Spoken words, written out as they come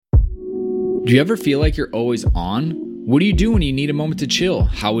Do you ever feel like you're always on? What do you do when you need a moment to chill?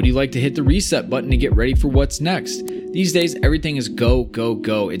 How would you like to hit the reset button to get ready for what's next? These days, everything is go, go,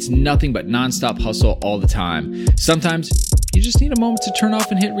 go. It's nothing but nonstop hustle all the time. Sometimes you just need a moment to turn off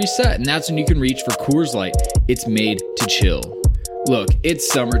and hit reset, and that's when you can reach for Coors Light. It's made to chill. Look,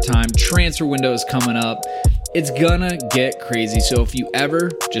 it's summertime, transfer window is coming up. It's gonna get crazy, so if you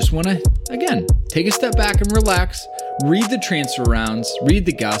ever just wanna, again, take a step back and relax, read the transfer rounds, read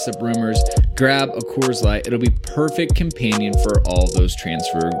the gossip rumors, grab a Coors Light. It'll be perfect companion for all those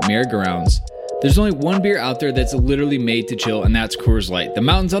transfer merry-go-rounds. There's only one beer out there that's literally made to chill, and that's Coors Light. The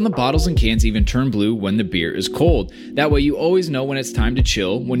mountains on the bottles and cans even turn blue when the beer is cold. That way you always know when it's time to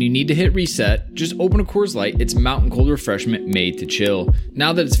chill. When you need to hit reset, just open a Coors Light. It's mountain cold refreshment made to chill.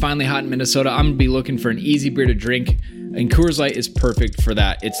 Now that it's finally hot in Minnesota, I'm going to be looking for an easy beer to drink, and Coors Light is perfect for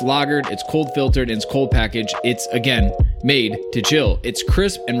that. It's lagered, it's cold filtered, and it's cold packaged. It's, again, made to chill. It's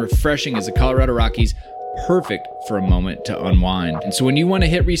crisp and refreshing as the Colorado Rockies. Perfect for a moment to unwind. And so when you want to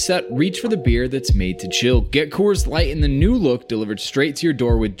hit reset, reach for the beer that's made to chill. Get Coors Light in the new look delivered straight to your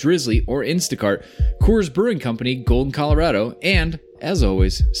door with Drizzly or Instacart. Coors Brewing Company, Golden, Colorado. And, as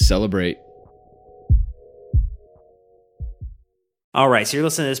always, celebrate. All right, so you're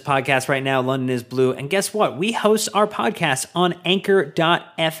listening to this podcast right now, London is Blue, and guess what? We host our podcast on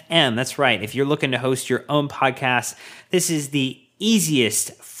Anchor.fm. That's right. If you're looking to host your own podcast, this is the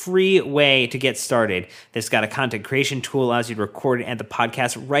easiest free way to get started. This got a content creation tool, allows you to record and the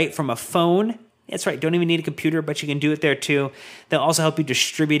podcast right from a phone. That's right, don't even need a computer, but you can do it there too. They'll also help you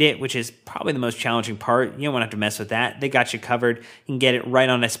distribute it, which is probably the most challenging part. You don't want to have to mess with that. They got you covered. You can get it right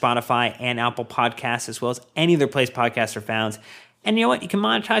on a Spotify and Apple Podcasts, as well as any other place podcasts are found. And you know what? You can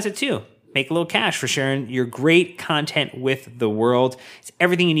monetize it too. Make a little cash for sharing your great content with the world. It's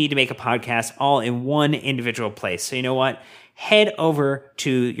everything you need to make a podcast all in one individual place. So you know what? Head over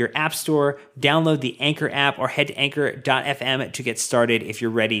to your app store, download the Anchor app, or head to anchor.fm to get started if you're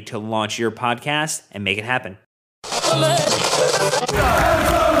ready to launch your podcast and make it happen.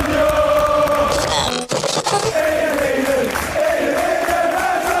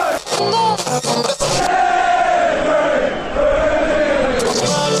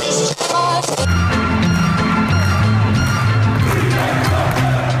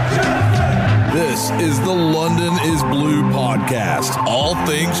 This is the London is Blue podcast. All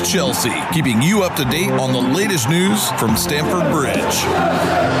things Chelsea, keeping you up to date on the latest news from Stamford Bridge.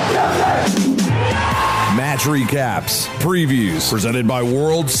 Match recaps, previews, presented by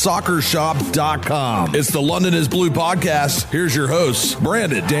WorldSoccerShop.com. It's the London is Blue podcast. Here's your hosts,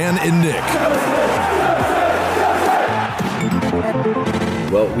 Brandon, Dan, and Nick.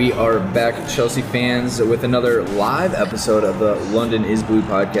 Well, we are back, Chelsea fans, with another live episode of the London is Blue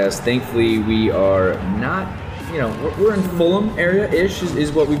podcast. Thankfully, we are not, we're in Fulham area-ish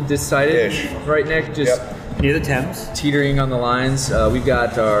is what we've decided. Ish. Right, Nick? Just Near the Thames. Teetering on the lines. We've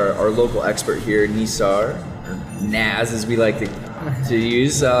got our local expert here, Nisar, or Naz, as we like to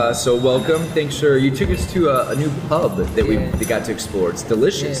use. So welcome. Thanks, sir. You took us to a new pub that we got to explore. It's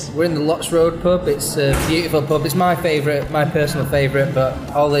delicious. Yeah, we're in the Locks Road pub. It's a beautiful pub. It's my personal favourite, but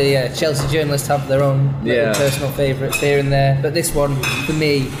all the Chelsea journalists have their own personal favourites here and there. But this one, for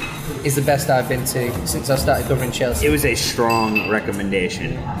me, is the best I've been to since I started covering Chelsea. It was a strong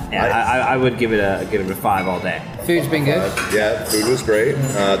recommendation. Yeah, I would give it a 5 all day. Food's been good. Yeah, food was great.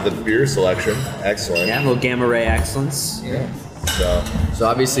 The beer selection, excellent. Yeah, a little Gamma Ray excellence. Yeah. So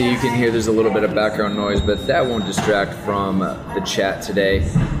obviously you can hear there's a little bit of background noise, but that won't distract from the chat today.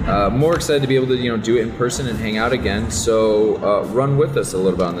 More excited to be able to do it in person and hang out again. So run with us a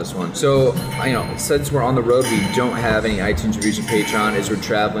little bit on this one. So since we're on the road, we don't have any iTunes reviews or Patreon as we're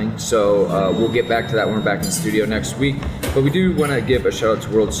traveling. So we'll get back to that when we're back in the studio next week. But we do want to give a shout out to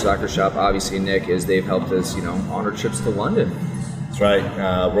World Soccer Shop, obviously Nick, as they've helped us on our trips to London. That's right.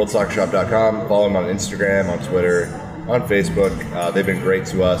 WorldSoccerShop.com. Follow them on Instagram, on Twitter, on Facebook. They've been great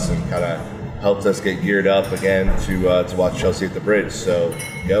to us and kind of helped us get geared up again to watch Chelsea at the Bridge. So,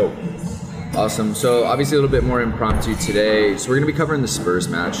 go. Awesome. So, obviously, a little bit more impromptu today. So, we're going to be covering the Spurs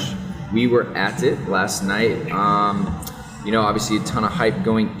match. We were at it last night. Obviously, a ton of hype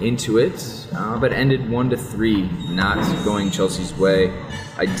going into it, but ended 1-3, not going Chelsea's way.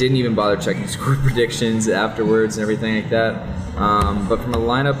 I didn't even bother checking score predictions afterwards and everything like that. But from a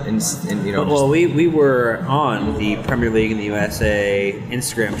lineup we were on the Premier League in the USA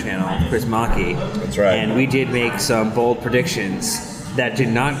Instagram channel, Chris Maki. That's right. And we did make some bold predictions that did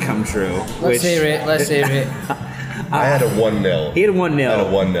not come true. Let's hear it. I had a 1-0. He had a 1-0. I had a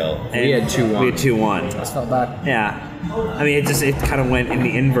 1-0. And we had 2-1. We had 2-1. That's not bad. Yeah. I mean, it kind of went in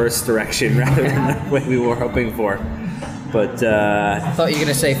the inverse direction rather than the way we were hoping for. But I thought you were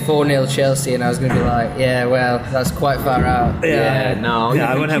going to say 4-0 Chelsea, and I was going to be like, yeah, well, that's quite far out. No,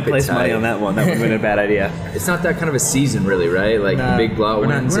 I wouldn't have placed money on that one. That would have been a bad idea. It's not that kind of a season, really, right? Like the big blowout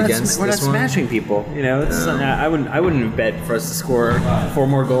wins against we're not this one. smashing people. You know, I wouldn't have bet for us to score 4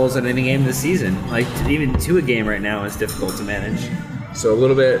 more goals in any game this season. Like even 2 a game right now is difficult to manage. So a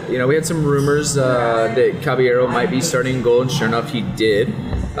little bit, we had some rumors that Caballero might be starting goal, and sure enough, he did.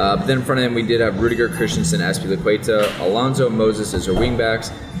 But then in front of him, we did have Rudiger, Christensen, Azpilicueta, Alonso, Moses as our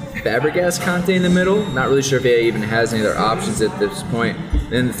wingbacks, Fabregas, Conte in the middle. Not really sure if he even has any other options at this point.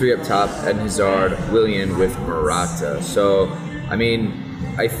 Then the 3 up top, Eden Hazard, Willian with Morata. So,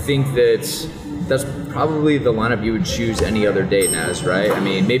 I think that's probably the lineup you would choose any other day, Naz, right?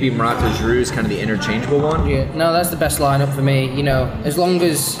 Maybe Morata Giroud is kind of the interchangeable one. Yeah, no, that's the best lineup for me. As long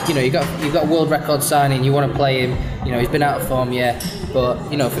as you've got a world record signing, you want to play him. He's been out of form, but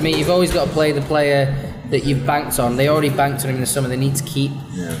for me, you've always got to play the player that you've banked on. They already banked on him in the summer. They need to keep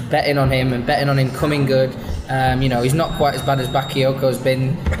betting on him and betting on him coming good. He's not quite as bad as Bakayoko's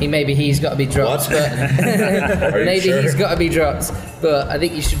been. He's got to be dropped. But he's got to be dropped. But I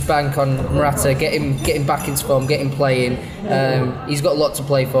think you should bank on Morata, get him back into form, get him playing. He's got a lot to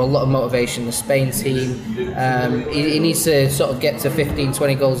play for, a lot of motivation. The Spain team. He needs to sort of get to 15,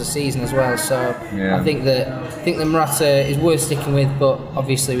 20 goals a season as well. So I think that Morata is worth sticking with. But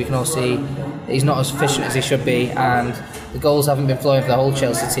obviously we can all see that he's not as efficient as he should be, and the goals haven't been flowing for the whole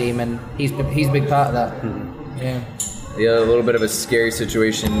Chelsea team, and he's a big part of that. The other little bit of a scary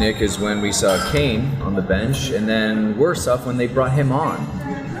situation, Nick, is when we saw Kane on the bench, and then worse off when they brought him on.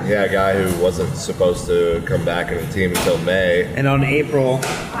 Yeah, a guy who wasn't supposed to come back in the team until May. And on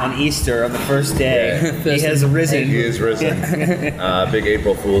Easter, on the first day, he has risen. He is risen. Big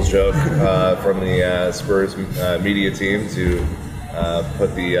April Fool's joke from the Spurs media team to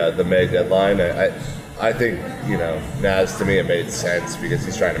put the May deadline. I think, Naz, to me, it made sense because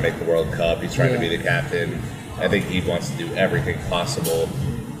he's trying to make the World Cup. He's trying to be the captain. I think he wants to do everything possible.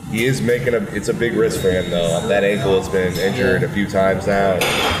 He is it's a big risk for him, though. That ankle has been injured a few times now.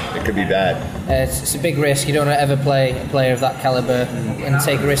 It could be bad. It's a big risk. You don't want to ever play a player of that caliber and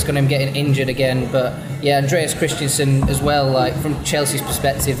take a risk on him getting injured again. But, Andreas Christensen as well, like, from Chelsea's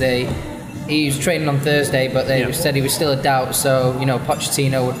perspective, he was training on Thursday, but they said he was still a doubt. So,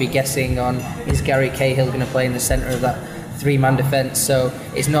 Pochettino would be guessing on, is Gary Cahill going to play in the centre of that 3-man defence? So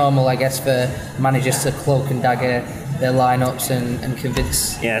it's normal, I guess, for managers to cloak and dagger their lineups and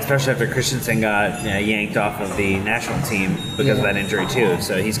convince. Yeah, especially after Christensen got yanked off of the national team because of that injury too.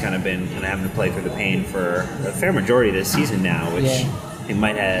 So he's kind of been having to play through the pain for a fair majority of this season now, which it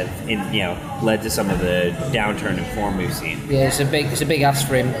might have led to some of the downturn in form we've seen. Yeah, it's a big ask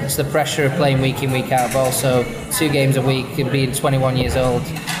for him. It's the pressure of playing week in, week out, but also 2 games a week and being 21 years old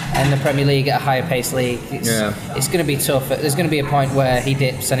and the Premier League at a higher pace league. It's going to be tough. There's going to be a point where he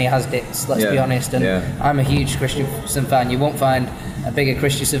dips, and he has dipped, let's be honest. And I'm a huge Christensen fan. You won't find a bigger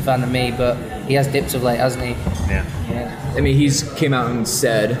Christensen fan than me, but he has dipped of late, hasn't he? Yeah. He's came out and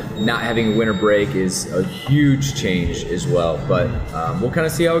said not having a winter break is a huge change as well. But we'll kind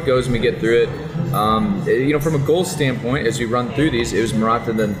of see how it goes when we get through it. From a goal standpoint, as we run through these, it was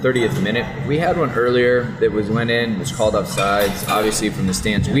Morata in the 30th minute. We had one earlier that went in, was called offsides. Obviously, from the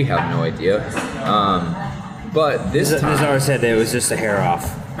stands, we have no idea. But this time, Nazar said that it was just a hair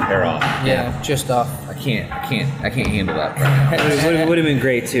off. Yeah, just off. I can't handle that. It would have been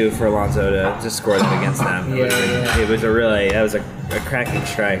great too for Alonso to score that against them. It was a cracking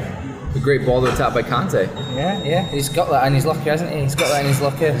strike. A great ball to the top by Conte. Yeah, he's got that in his locker, hasn't he? He's got that in his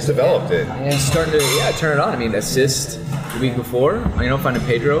locker. He's developed it. Yeah. He's starting to turn it on. Assist the week before, finding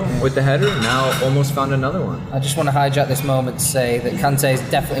Pedro with the header. Now almost found another one. I just want to hijack this moment to say that Kante is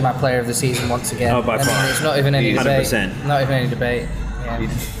definitely my player of the season once again. Oh, by far. It's not even any 100%. debate. Not even any debate. Yeah.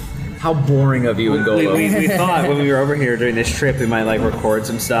 How boring of you, N'Golo. We thought when we were over here during this trip we might record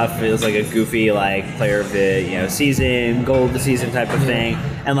some stuff. It was like a goofy player of the season, goal of the season type of thing.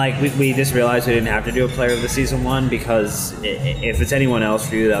 And we just realized we didn't have to do a player of the season one because if it's anyone else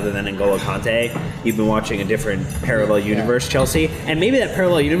for you other than N'Golo Kante, you've been watching a different parallel universe Chelsea. And maybe that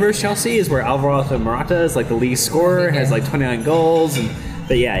parallel universe Chelsea is where Alvaro Morata is the lead scorer, has 29 goals.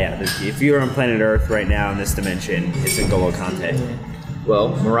 But if you were on planet Earth right now in this dimension, it's N'Golo Kante.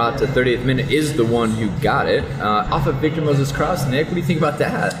 Well, Morata, 30th minute, is the one who got it. Off of Victor Moses-Cross. Nick, what do you think about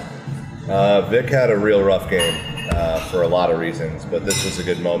that? Vic had a real rough game for a lot of reasons, but this was a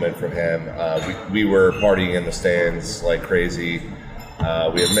good moment from him. We were partying in the stands like crazy.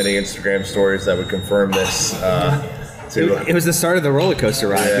 We have many Instagram stories that would confirm this. It was the start of the roller coaster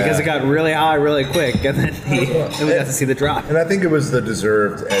ride because it got really high really quick, and then we got to see the drop. And I think it was the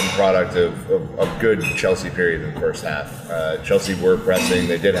deserved end product of a good Chelsea period in the first half. Chelsea were pressing.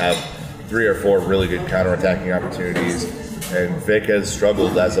 They did have 3 or 4 really good counterattacking opportunities, and Vic has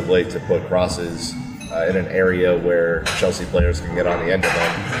struggled as of late to put crosses in an area where Chelsea players can get on the end of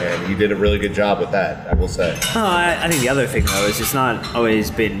them, and he did a really good job with that, I will say. I think the other thing, though, is it's not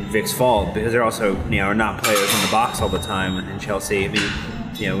always been Vic's fault, because they're also, are not players in the box all the time in Chelsea. I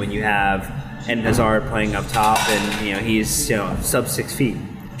mean, when you have Eden Hazard playing up top, and he's sub 6 feet,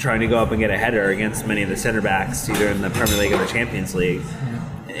 trying to go up and get a header against many of the center backs, either in the Premier League or the Champions League,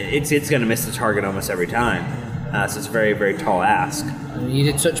 it's going to miss the target almost every time. So it's a very, very tall ask. You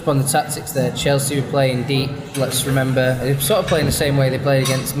did touch upon the tactics there. Chelsea were playing deep, let's remember. They were sort of playing the same way they played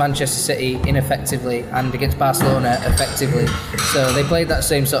against Manchester City ineffectively and against Barcelona effectively. So they played that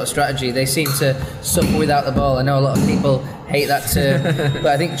same sort of strategy. They seem to suffer without the ball. I know a lot of people hate that term, but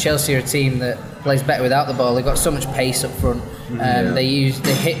I think Chelsea are a team that plays better without the ball. They've got so much pace up front. They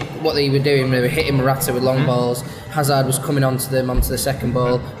hit what they were doing. They were hitting Morata with long balls. Hazard was coming onto the second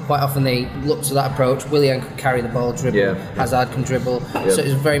ball. Quite often they looked to that approach. Willian could carry the ball, dribble. Hazard can dribble. So it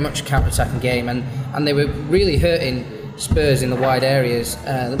was very much a counter-attacking game, and they were really hurting Spurs in the wide areas.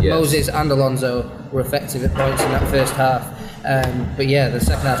 Moses and Alonso were effective at points in that first half. But the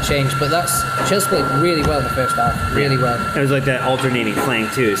second half changed. But Chelsea played really well in the first half, really well. It was like that alternating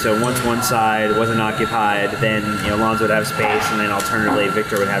flank too. So once one side wasn't occupied, then Alonso would have space, and then alternatively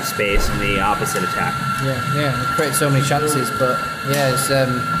Victor would have space in the opposite attack. It created so many chances. But it was a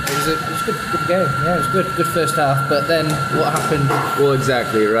good game. Yeah, it was good first half. But then what happened? Well,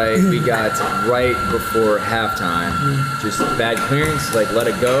 exactly right. We got right before halftime, just bad clearance, let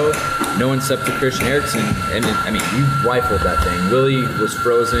it go. No one stepped to Christian Eriksen, and you rifled that thing. Willie was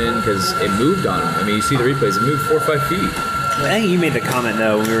frozen because it moved on him. You see the replays, it moved 4 or 5 feet. I think you made the comment,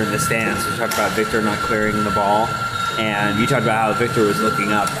 though, when we were in the stands. We talked about Victor not clearing the ball, and you talked about how Victor was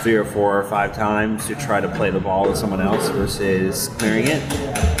looking up 3 or 4 or 5 times to try to play the ball with someone else versus clearing it.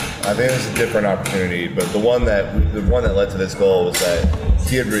 I think it was a different opportunity, but the one that led to this goal was that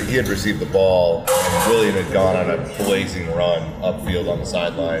he had received the ball, and Willian had gone on a blazing run upfield on the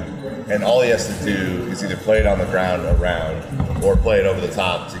sideline, and all he has to do is either play it on the ground around or play it over the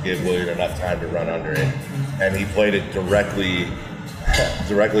top to give Willian enough time to run under it, and he played it directly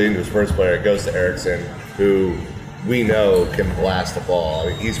into his first player. It goes to Eriksen, who we know can blast the ball.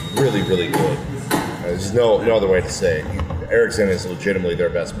 He's really, really good. There's no other way to say it. Eriksen is legitimately their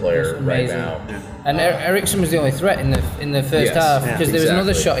best player right now. And Eriksen was the only threat in the first half, because there was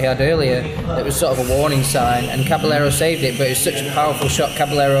another shot he had earlier that was sort of a warning sign, and Caballero saved it, but it was such a powerful shot.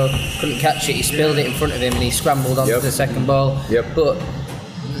 Caballero couldn't catch it. He spilled it in front of him, and he scrambled onto the second ball. But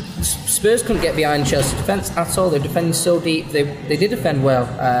Spurs couldn't get behind Chelsea's defence at all. They're defending so deep. They did defend well.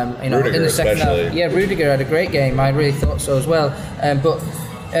 Rudiger in the second especially. half. Yeah, Rudiger had a great game. I really thought so as well. But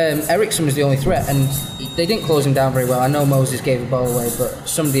Eriksen was the only threat, and they didn't close him down very well. I know Moses gave the ball away, but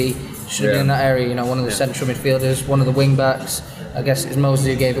somebody should have been in that area. One of the central midfielders, one of the wing backs. I guess it's Moses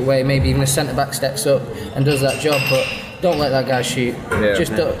who gave it away. Maybe even a centre back steps up and does that job, but don't let that guy shoot.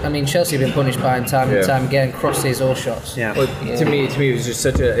 Chelsea have been punished by him time and time again, crosses or shots. To me, it was just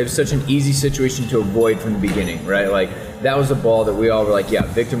such an easy situation to avoid from the beginning, right? That was a ball that we all were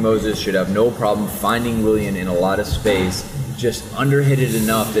Victor Moses should have no problem finding Willian in a lot of space, just underhit it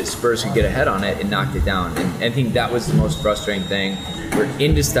enough that Spurs could get ahead on it and knocked it down. And I think that was the most frustrating thing. We're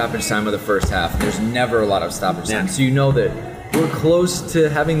into stoppage time of the first half, and there's never a lot of stoppage time. So that we're close to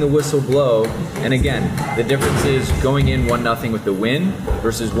having the whistle blow. And again, the difference is going in 1-0 with the win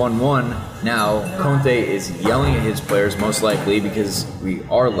versus 1-1. Now, Conte is yelling at his players, most likely, because we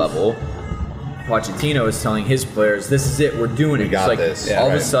are level. Pochettino is telling his players, "This is it. We're doing it." We got this. All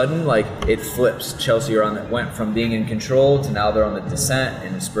of a sudden, it flips. Chelsea went from being in control to now they're on the descent,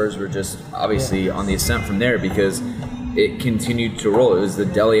 and the Spurs were just obviously on the ascent from there because it continued to roll. It was the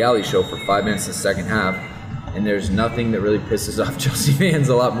Dele Alli show for 5 minutes in the second half, and there's nothing that really pisses off Chelsea fans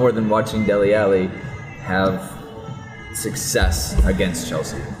a lot more than watching Dele Alli have success against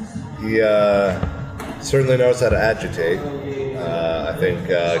Chelsea. He certainly knows how to agitate. I think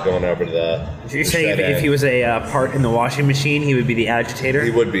going over to the. You're saying if he was a part in the washing machine, he would be the agitator?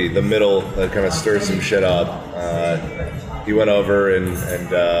 He would be the middle that kind of stirs some shit up. He went over and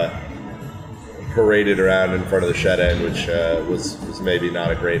paraded around in front of the shed end, which was maybe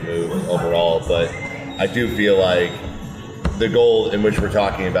not a great move overall. But I do feel like the goal in which we're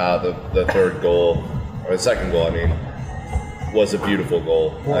talking about, the third goal, or the second goal, was a beautiful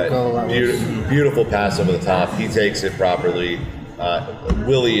goal. Beautiful pass over the top. He takes it properly.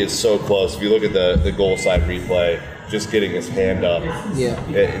 Willie is so close. If you look at the goal side replay, just getting his hand up. Yeah.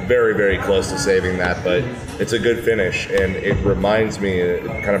 Very, very close to saving that, but it's a good finish, and it reminds me, it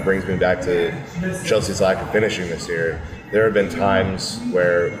kind of brings me back to Chelsea's lack of finishing this year. There have been times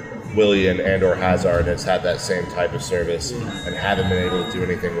where Willian and or Hazard has had that same type of service and haven't been able to do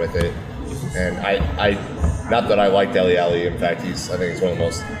anything with it. And I not that I like Dele Alli, in fact, I think he's one of the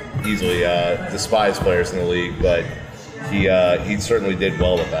most easily despised players in the league, but he certainly did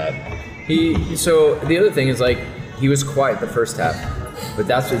well with that. So the other thing is, like, he was quiet the first half, but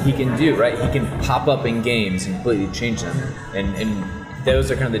that's what he can do, right? He can pop up in games and completely change them, and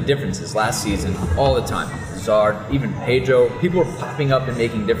those are kind of the differences. Last season, all the time, Zard, even Pedro, people were popping up and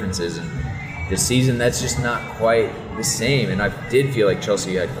making differences, and this season that's just not quite the same. And I did feel like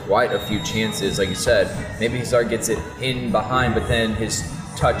Chelsea had quite a few chances, like you said. Maybe Zard gets it in behind, but then his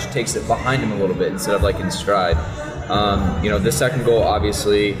touch takes it behind him a little bit instead of like in stride. The second goal,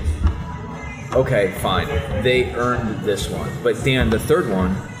 obviously, okay, fine. They earned this one. But Dan, the third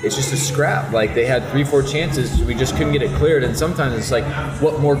one, it's just a scrap. Like, they had 3-4 chances, we just couldn't get it cleared. And sometimes it's like,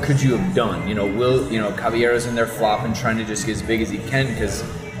 what more could you have done? Caballero's in there flopping, trying to just get as big as he can because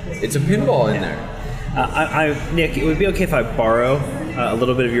it's a pinball in there. Nick, it would be okay if I borrow a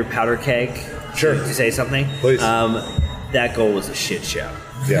little bit of your powder keg. Sure. To say something. Please. That goal was a shit show.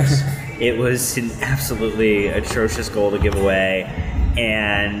 Yes. It was an absolutely atrocious goal to give away,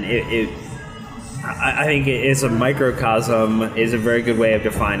 and I think it's a microcosm, is a very good way of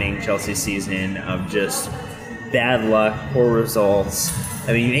defining Chelsea's season of just bad luck, poor results.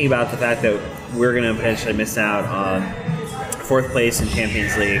 I mean, you think about the fact that we're going to potentially miss out on 4th place in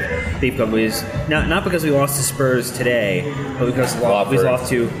Champions League because not because we lost to Spurs today, but because we lost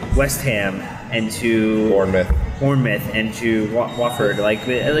to West Ham and to Bournemouth and to Watford. Like,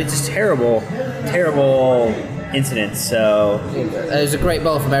 just terrible incidents. So it was a great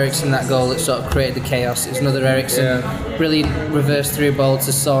ball from Eriksen, that goal that sort of created the chaos. It was another Eriksen brilliant reverse through ball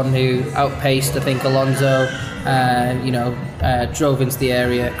to Son, who outpaced, I think, Alonso. Drove into the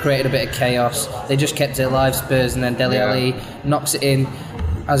area, created a bit of chaos. They just kept it alive, Spurs, and then Dele Alli knocks it in,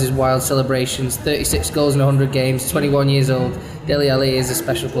 as his wild celebrations. 36 goals in 100 games, 21 years old. Dele Alli is a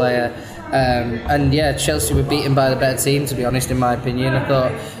special player. Chelsea were beaten by the better team, to be honest, in my opinion. I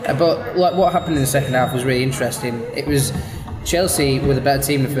thought, but like, what happened in the second half was really interesting. It was Chelsea with a better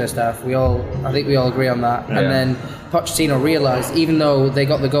team in the first half. I think we all agree on that. Yeah. And then Pochettino realised, even though they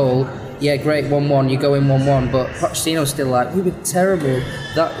got the goal, yeah, great, 1-1, you go in 1-1, but Pochettino's still like, we were terrible,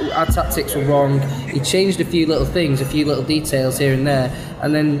 our tactics were wrong. He changed a few little things, a few little details here and there,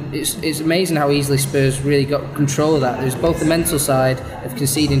 and then it's amazing how easily Spurs really got control of that. There's both the mental side of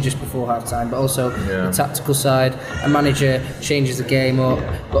conceding just before half-time, but also the tactical side. A manager changes the game up,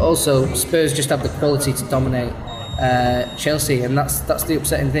 but also Spurs just have the quality to dominate Chelsea, and that's the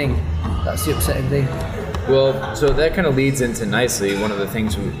upsetting thing. Well, so that kind of leads into nicely one of the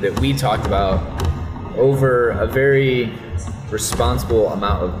things that we talked about over a very responsible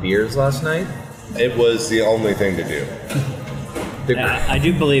amount of beers last night. It was the only thing to do. I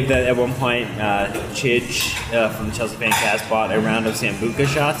do believe that at one point Chidge from the Chelsea Fancast bought a round of Sambuca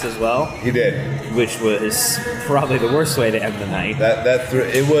shots as well. He did. Which was probably the worst way to end the night.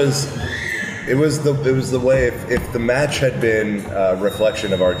 It was the way, if the match had been a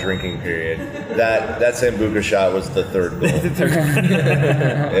reflection of our drinking period, that Sambuca shot was the third goal.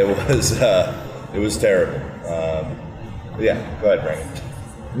 It was terrible. Go ahead, Brandon.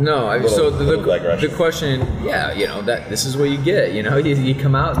 No, the question, that this is what you get. You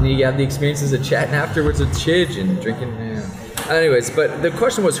come out and you have the experiences of chatting afterwards with Chidge and drinking. Anyways, but the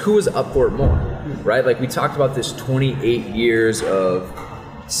question was, who was up for it more, right? Like, we talked about this 28 years of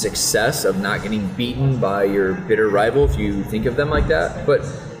success of not getting beaten by your bitter rival, if you think of them like that. But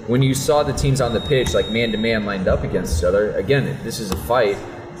when you saw the teams on the pitch, like man to man, lined up against each other, again, this is a fight.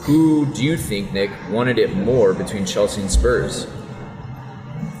 Who do you think, Nick, wanted it more between Chelsea and Spurs?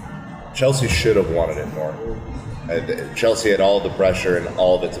 Chelsea should have wanted it more. Chelsea had all the pressure and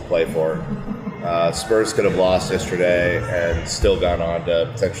all of it to play for. Spurs could have lost yesterday and still gone on to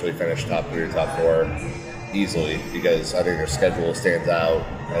potentially finish top 3 or top 4 easily, because I think their schedule stands out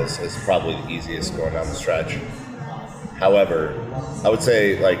as probably the easiest going down the stretch. However, I would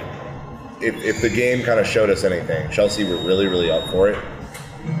say, like, if the game kind of showed us anything, Chelsea were really, really up for it.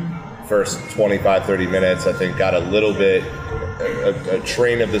 First 25-30 minutes, I think, got a little bit, a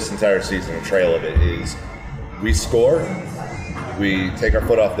train of this entire season, a trail of it is, we score, we take our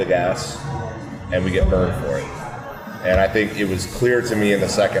foot off the gas, and we get burned for it. And I think it was clear to me in the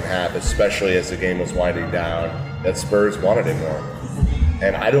second half, especially as the game was winding down, that Spurs wanted it more.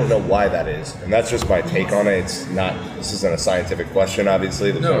 And I don't know why that is. And that's just my take on it. This isn't a scientific question,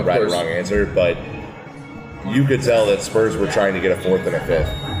 obviously. There's no right or wrong answer. But you could tell that Spurs were trying to get a fourth and a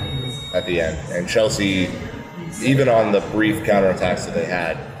fifth at the end. And Chelsea, even on the brief counterattacks that they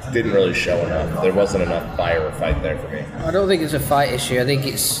had, didn't really show enough. There wasn't enough fire or fight there for me. I don't think it's a fight issue. I think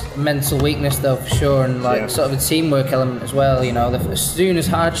it's mental weakness, though, for sure, and sort of a teamwork element as well. You know, as soon as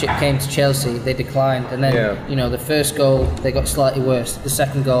hardship came to Chelsea, they declined, and then you know, the first goal they got slightly worse. The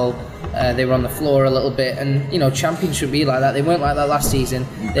second goal, they were on the floor a little bit, and you know, champions should be like that. They weren't like that last season.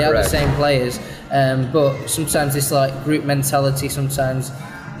 They had the same players, but sometimes it's like group mentality. Sometimes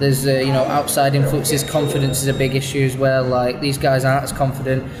there's you know, outside influences. Confidence is a big issue as well. Like, these guys aren't as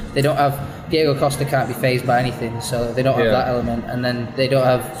confident. They don't have Diego Costa can't be fazed by anything, so they don't have that element. And then they don't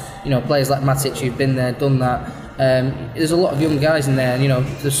have, you know, players like Matic who've been there, done that. There's a lot of young guys in there, and you know,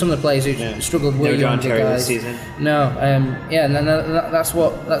 there's some of the players who struggled with younger guys. This season. No, and then that's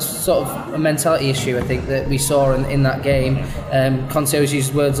sort of a mentality issue, I think, that we saw in that game. Conte always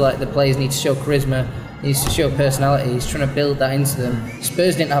used words like the players need to show charisma. He needs to show personality. He's trying to build that into them.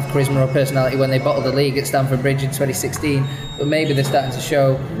 Spurs didn't have charisma or personality when they bottled the league at Stamford Bridge in 2016, but maybe they're starting to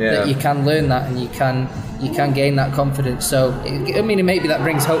show that you can learn that and you can gain that confidence. So, I mean, maybe that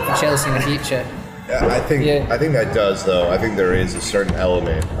brings hope for Chelsea in the future. Yeah, I think that does, though. I think there is a certain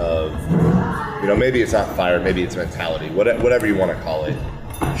element of, you know, maybe it's not fire, maybe it's mentality, whatever you want to call it.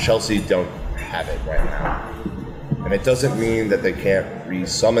 Chelsea don't have it right now. And it doesn't mean that they can't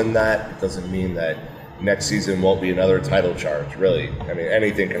re-summon that. It doesn't mean that next season won't be another title charge, really. I mean,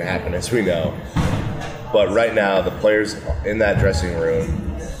 anything can happen, as we know. But right now, the players in that dressing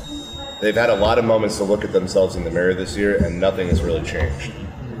room, they've had a lot of moments to look at themselves in the mirror this year, and nothing has really changed.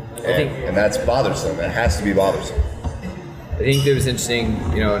 And that's bothersome. It has to be bothersome. I think it was interesting,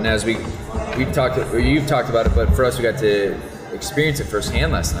 you know, and as you've talked about it, but for us, we got to experience it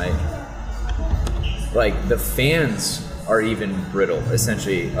firsthand last night. Like, the fans are even brittle,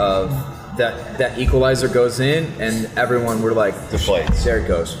 essentially, of that equalizer goes in, and everyone were like, deflates. There it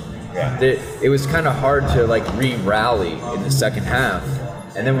goes. Yeah. It was kind of hard to like re-rally in the second half,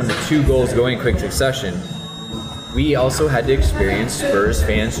 and then when the two goals go in quick succession, we also had to experience Spurs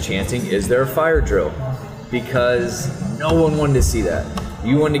fans chanting, "Is there a fire drill?" Because no one wanted to see that.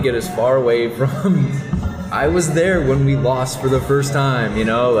 You wanted to get as far away from. I was there when we lost for the first time. You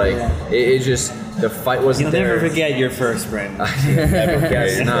know, like it just the fight wasn't there. You'll never forget your first, Brandon. I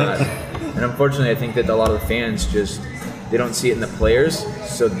guess not. And unfortunately, I think that a lot of the fans they don't see it in the players,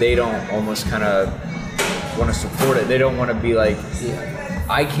 so they don't almost kind of want to support it. They don't want to be like,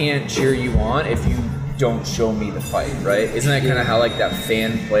 I can't cheer you on if you don't show me the fight, right? Isn't that kind of how like that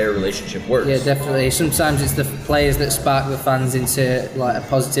fan-player relationship works? Yeah, definitely. Sometimes it's the players that spark the fans into like a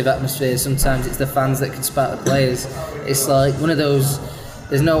positive atmosphere. Sometimes it's the fans that can spark the players. It's like one of those.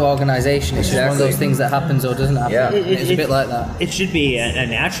 There's no organisation. It's just one of those things that happens or doesn't happen. Yeah. It's a bit like that. It should be a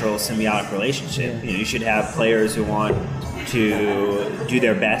natural symbiotic relationship. You know, you should have players who want to do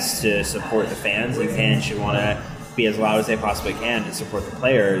their best to support the fans, and fans should want to be as loud as they possibly can to support the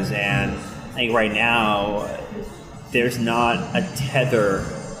players. And I think right now there's not a tether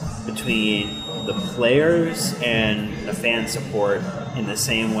between the players and the fan support in the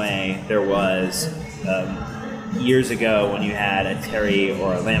same way there was years ago when you had a Terry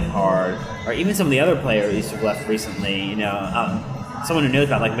or a Lampard, or even some of the other players who've left recently. You know, someone who knows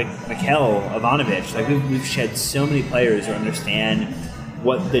about like Mikel Ivanovic. Like we've shed so many players who understand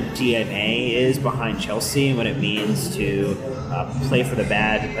what the DNA is behind Chelsea and what it means to play for the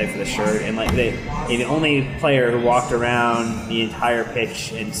badge, to play for the shirt, and like the only player who walked around the entire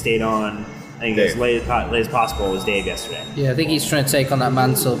pitch and stayed on, I think, as late as possible was Dave yesterday. Yeah, I think he's trying to take on that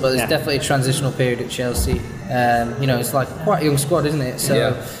mantle, but there's definitely a transitional period at Chelsea. You know, it's like quite a young squad, isn't it? So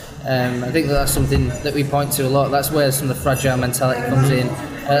I think that's something that we point to a lot. That's where some of the fragile mentality comes in.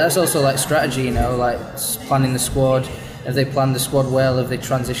 That's also like strategy, you know, like planning the squad. Have they planned the squad well? Have they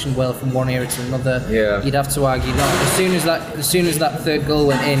transitioned well from one era to another? Yeah. You'd have to argue not. As soon as that third goal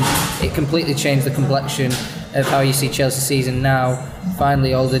went in, it completely changed the complexion of how you see Chelsea's season now.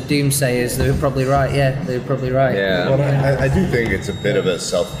 Finally, all the doomsayers, they were probably right. Yeah, they were probably right. Yeah. Well, I do think it's a bit of a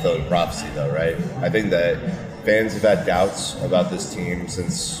self-fulfilling prophecy, though, right? I think that fans have had doubts about this team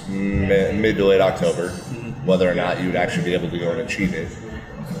since mid to late October, whether or not you would actually be able to go and achieve it.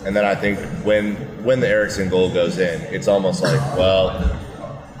 And then I think when the Eriksen goal goes in, it's almost like, well,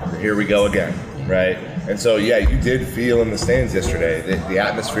 here we go again, right? And so, yeah, you did feel in the stands yesterday that the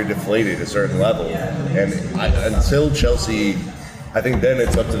atmosphere deflated a certain level. And until Chelsea, I think then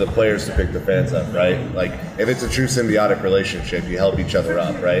it's up to the players to pick the fans up, right? Like, if it's a true symbiotic relationship, you help each other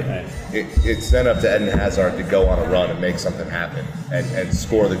up, right? It's then up to Eden Hazard to go on a run and make something happen and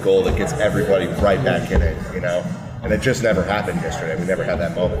score the goal that gets everybody right back in it, you know? And it just never happened yesterday. We never had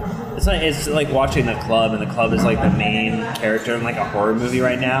that moment. It's like watching the club, and the club is like the main character in like a horror movie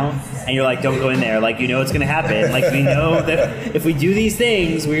right now, and you're like, don't go in there. Like, you know what's going to happen. Like, we know that if we do these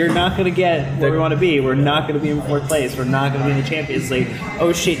things, we are not going to get where we want to be. We're not going to be in fourth place. We're not going to be in the Champions League.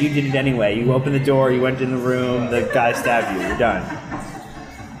 Oh shit, you did it anyway. You opened the door, you went in the room, the guy stabbed you, you're done.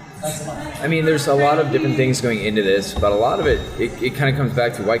 I mean, there's a lot of different things going into this, but a lot of it kind of comes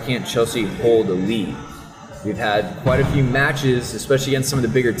back to why can't Chelsea hold a lead? We've had quite a few matches, especially against some of the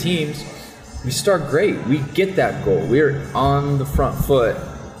bigger teams. We start great. We get that goal. We're on the front foot,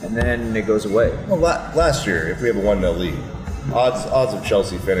 and then it goes away. Well, last year, if we have a 1-0 lead, odds of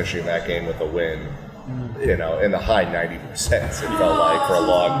Chelsea finishing that game with a win, in the high 90%, it felt like, for a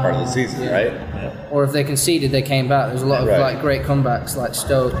long part of the season, right? Yeah. Or if they conceded, they came back. There was a lot of like great comebacks, like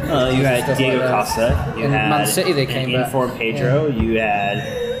Stoke. You had Diego Costa. You had Man City. They came back. Informed Pedro. Yeah. You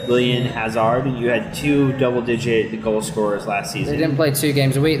had Willian Hazard. You had 2 double-digit goal scorers last season. They didn't play 2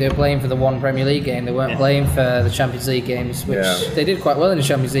 games a week. They were playing for the 1 Premier League game. They weren't playing for the Champions League games, which they did quite well in the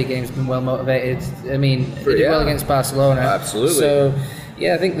Champions League games. Been well motivated. I mean, they did well against Barcelona. Absolutely. So.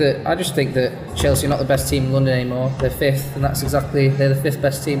 Yeah, I just think that Chelsea are not the best team in London anymore. They're 5th, and they're the 5th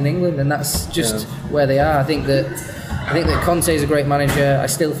best team in England, and that's just where they are. I think that Conte is a great manager. I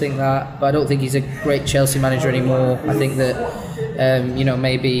still think that, but I don't think he's a great Chelsea manager anymore. I think that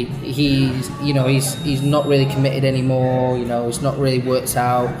maybe he's not really committed anymore. It's not really worked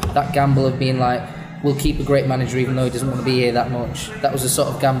out. That gamble of being like, we'll keep a great manager even though he doesn't want to be here that much. That was the sort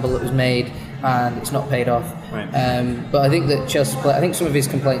of gamble that was made, and it's not paid off. Right. But I think that Chelsea play. I think some of his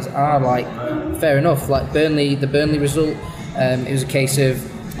complaints are like fair enough. Like the Burnley result, it was a case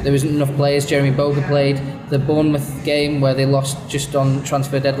of there wasn't enough players. Jeremy Boga played. The Bournemouth game where they lost just on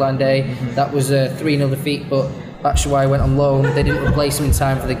transfer deadline day, that was a 3-0 defeat, but Batshuayi went on loan. They didn't replace him in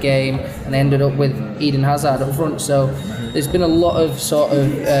time for the game, and they ended up with Eden Hazard up front. So there's been a lot of sort of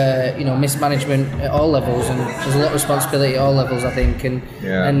mismanagement at all levels, and there's a lot of responsibility at all levels, I think.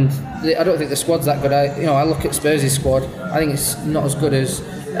 And I don't think the squad's that good. I look at Spurs' squad. I think it's not as good as.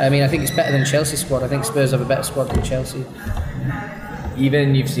 I think it's better than Chelsea's squad. I think Spurs have a better squad than Chelsea.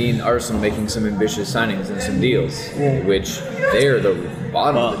 Even you've seen Arsenal making some ambitious signings and some deals, which they are the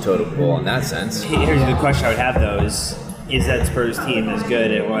bottom of the totem pole in that sense. Here's the question I would have, though, is that Spurs team as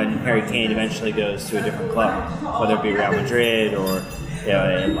good at when Harry Kane eventually goes to a different club, whether it be Real Madrid or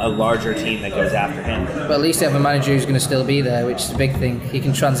a larger team that goes after him? But at least they have a manager who's going to still be there, which is a big thing. He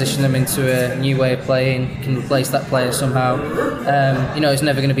can transition them into a new way of playing, can replace that player somehow. It's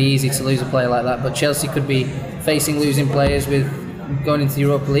never going to be easy to lose a player like that, but Chelsea could be facing losing players with going into the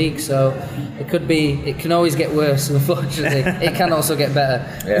Europa League, so it can always get worse, unfortunately. It can also get better.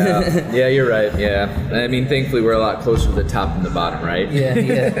 Yeah, you're right. Yeah, thankfully we're a lot closer to the top than the bottom, right? Yeah.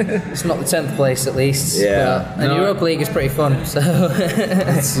 It's not the 10th place at least. Yeah, and Europa League is pretty fun. So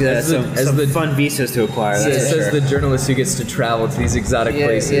some fun visas to acquire. Says the journalist who gets to travel to these exotic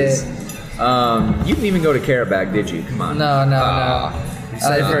places. Yeah. You didn't even go to Karabakh, did you? Come on. No.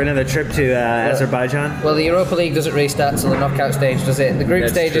 Excited for another trip to Azerbaijan? Well, the Europa League doesn't really start till the knockout stage, does it? The group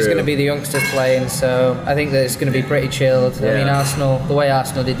stage is going to be the youngsters playing, so I think that it's going to be pretty chilled. Yeah. Arsenal, the way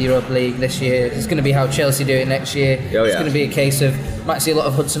Arsenal did the Europa League this year, it's going to be how Chelsea do it next year. It's going to be a case of, might see a lot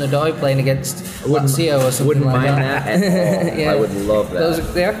of Hudson-Odoi playing against Lazio or something like that. At all. I would love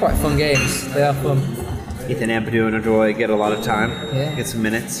that. They are quite fun games. They are fun. Ethan Ampadu and Odoi get a lot of time, get some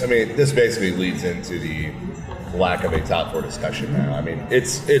minutes. This basically leads into the lack of a top 4 discussion now.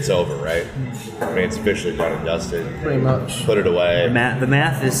 It's over, right? It's officially done and dusted. Pretty much. Put it away. The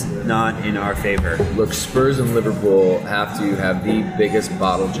math is not in our favor. Look, Spurs and Liverpool have to have the biggest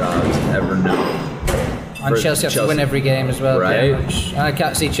bottle jobs ever known. And Chelsea have to win every game as well. Right. I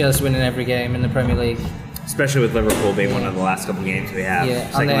can't see Chelsea winning every game in the Premier League. Especially with Liverpool being one of the last couple games we have.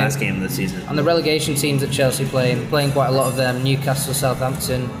 Second last game of the season. And the relegation teams that Chelsea playing quite a lot of them, Newcastle,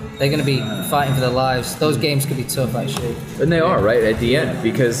 Southampton, they're going to be fighting for their lives. Those games could be tough, actually. And they are, right, at the end,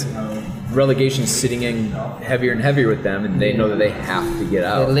 because relegation's sitting in heavier and heavier with them, and they know that they have to get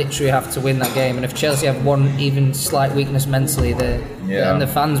out. They literally have to win that game. And if Chelsea have one even slight weakness mentally, and the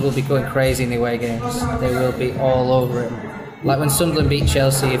fans will be going crazy in the away games. They will be all over it. Like when Sunderland beat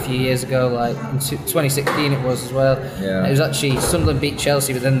Chelsea a few years ago, like in 2016 it was as well. Yeah. It was actually Sunderland beat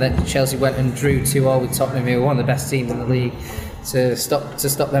Chelsea, but then Chelsea went and drew 2-2 with Tottenham, who were one of the best teams in the league, to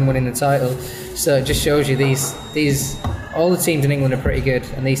stop them winning the title. So it just shows you these all the teams in England are pretty good,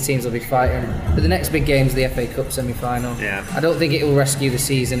 and these teams will be fighting. But the next big game is the FA Cup semi-final. Yeah. I don't think it will rescue the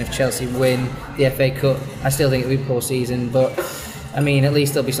season if Chelsea win the FA Cup. I still think it will be poor season, but at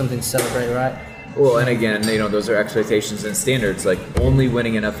least there'll be something to celebrate, right? Well, and again, those are expectations and standards. Like only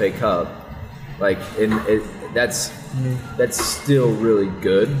winning an FA Cup, that's still really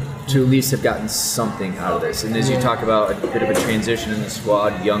good to at least have gotten something out of this. And as you talk about a bit of a transition in the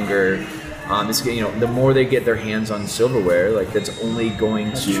squad, younger, the more they get their hands on silverware, like that's only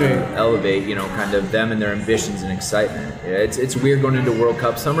going to elevate, kind of them and their ambitions and excitement. Yeah, it's weird going into World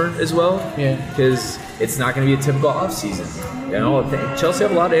Cup summer as well, because it's not going to be a typical off season. Chelsea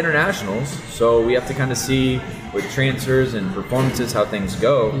have a lot of internationals, so we have to kind of see with transfers and performances how things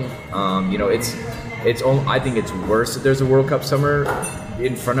go. I think it's worse that there's a World Cup summer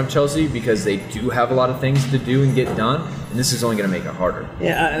in front of Chelsea because they do have a lot of things to do and get done, and this is only going to make it harder.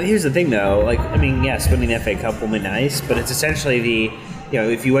 Yeah, here's the thing though. Yes, winning the FA Cup will be nice, but it's essentially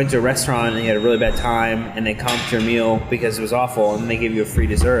if you went to a restaurant and you had a really bad time and they comped your meal because it was awful and they give you a free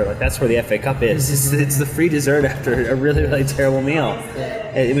dessert, like that's where the FA Cup is. It's the free dessert after a really, really terrible meal.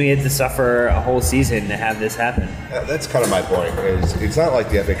 And we had to suffer a whole season to have this happen. That's kind of my point. Is it's not like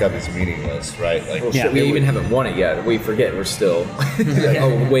the FA Cup is meaningless, right? We even haven't won it yet. We forget we're still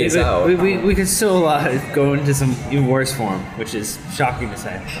ways out. We can still go into some even worse form, which is shocking to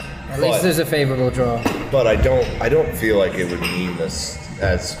say. At least there's a favourable draw. But I don't feel like it would mean this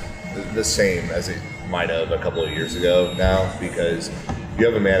as the same as it might have a couple of years ago now, because you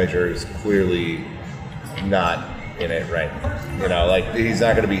have a manager who's clearly not in it right now. He's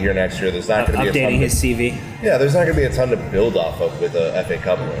not going to be here next year. There's not going to be updating his CV. Yeah, there's not going to be a ton to build off of with a FA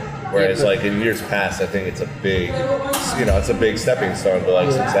Cup win. Whereas in years past, I think it's a big, big stepping stone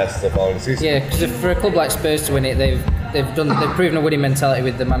to success the following season. Yeah, because for a club like Spurs to win it, they've proven a winning mentality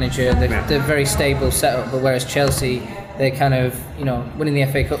with the manager. They're very stable setup. But whereas Chelsea, they kind of winning the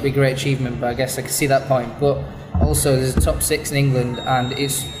FA Cup would be a great achievement. But I guess I can see that point. But also, there's a top 6 in England, and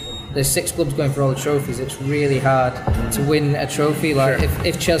there's 6 clubs going for all the trophies. It's really hard to win a trophy.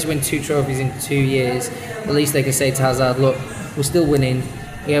 If Chelsea win 2 trophies in 2 years, at least they can say to Hazard, look, we're still winning.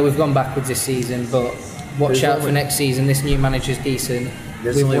 Yeah, we've gone backwards this season, but watch out for next season. This new manager's decent.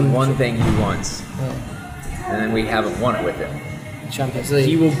 There's only one thing he wants, and then we haven't won it with him. Champions League.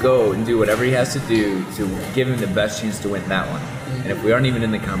 He will go and do whatever he has to do to give him the best chance to win that one. And if we aren't even in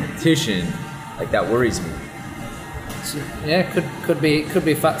the competition, that worries me. Yeah, could be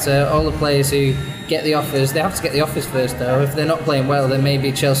a factor. All the players who get the offers, they have to get the offers first though. If they're not playing well, then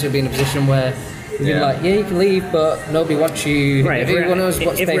maybe Chelsea will be in a position where you can leave, but nobody wants you. Right. If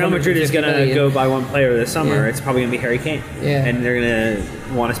Real Madrid is going to go buy one player this summer, it's probably going to be Harry Kane. Yeah. And they're going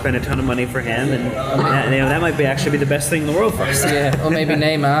to want to spend a ton of money for him, and that might actually be the best thing in the world for us. Yeah, or maybe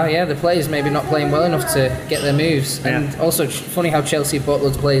Neymar. Yeah, the players maybe not playing well enough to get their moves. And also, funny how Chelsea bought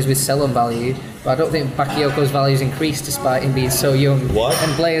those players with sell-on value, but I don't think Bakayoko's value's increased despite him being so young. What?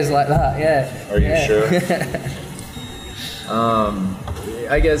 And players like that, yeah. Are you sure?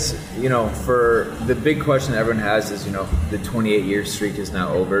 I guess, for the big question that everyone has is, the 28-year streak is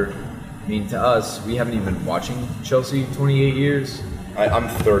now over. I mean, to us, we haven't even been watching Chelsea 28 years. I'm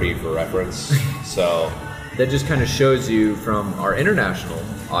 30 for reference, so... That just kind of shows you from our international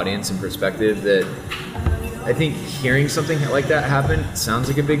audience and perspective that I think hearing something like that happen sounds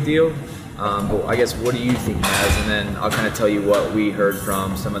like a big deal. But I guess, what do you think, Naz? And then I'll kind of tell you what we heard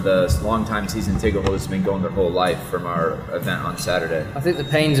from some of the long-time season ticket holders who've been going their whole life from our event on Saturday. I think the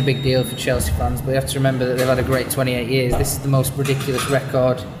pain's a big deal for Chelsea fans, but you have to remember that they've had a great 28 years. This is the most ridiculous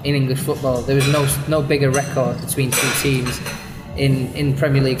record in English football. There was no bigger record between 2 teams in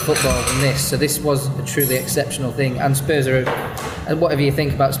Premier League football than this. So this was a truly exceptional thing. And Spurs are, and whatever you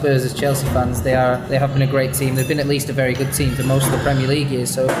think about Spurs as Chelsea fans, they have been a great team. They've been at least a very good team for most of the Premier League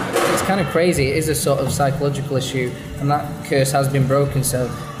years. So it's kind of crazy. It is a sort of psychological issue, and that curse has been broken. So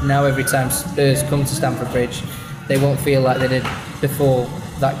now every time Spurs come to Stamford Bridge, they won't feel like they did before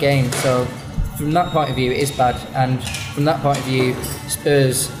that game. So from that point of view, it is bad. And from that point of view,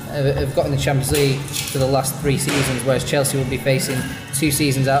 Spurs have got in the Champions League for the last 3 seasons, whereas Chelsea will be facing 2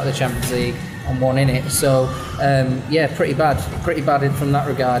 seasons out of the Champions League and 1 in it. So, pretty bad from that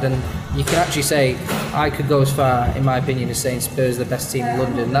regard. And you can actually say, I could go as far, in my opinion, as saying Spurs are the best team in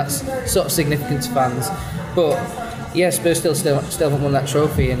London. That's sort of significant to fans. But yeah, Spurs still haven't won that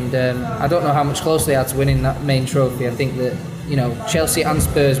trophy, and I don't know how much closer they are to winning that main trophy. I think that Chelsea and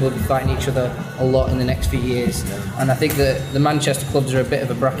Spurs will be fighting each other a lot in the next few years, and I think that the Manchester clubs are a bit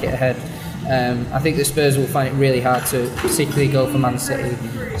of a bracket ahead. I think that Spurs will find it really hard to particularly go for Man City.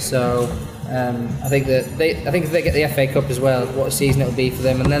 So I think if they get the FA Cup as well, what a season it'll be for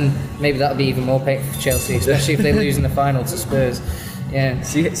them, and then maybe that'll be even more painful for Chelsea, especially if they lose in the final to Spurs. Yeah.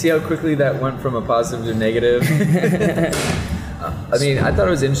 See how quickly that went from a positive to negative. I mean, I thought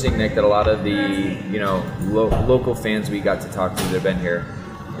it was interesting, Nick, that a lot of the local fans we got to talk to that have been here.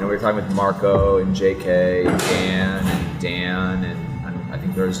 We were talking with Marco and JK, Dan, and I think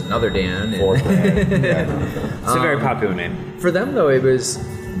and there's another Dan. Fourth Dan. Yeah. It's a very popular name. For them, though, it was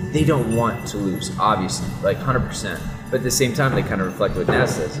they don't want to lose, obviously, like 100%. But at the same time, they kind of reflect what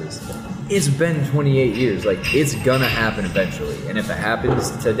Naz says is, it's been 28 years. Like, it's gonna happen eventually. And if it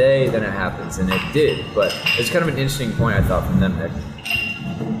happens today, then it happens. And it did. But it's kind of an interesting point, I thought, from them, Nick.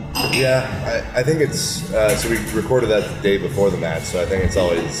 Yeah, I think it's so we recorded that the day before the match, so I think it's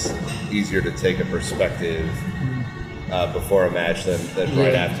always easier to take a perspective before a match than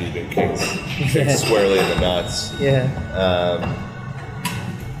right after you've been kicked squarely in the nuts. Yeah.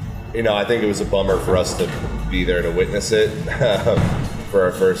 I think it was a bummer for us to be there to witness it for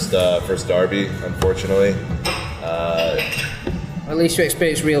our first derby, unfortunately. At least you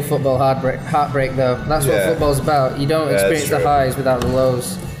experience real football heartbreak though. That's what football's about. You don't experience the highs without the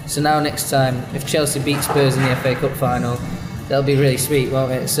lows. So now next time, if Chelsea beat Spurs in the FA Cup final, that'll be really sweet,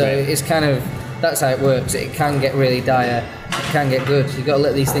 won't it? So it's kind of, that's how it works. It can get really dire, it can get good. You've got to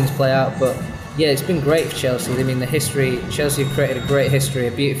let these things play out. But yeah, it's been great for Chelsea. I mean, the history, Chelsea have created a great history,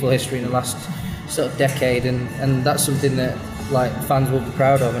 a beautiful history in the last sort of decade, and that's something that like fans will be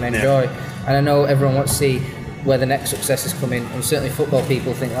proud of and enjoy. And I know everyone wants to see where the next success is coming, and certainly football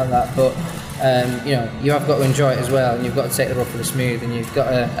people think like that, but you have got to enjoy it as well, and you've got to take the rough with the smooth, and you've got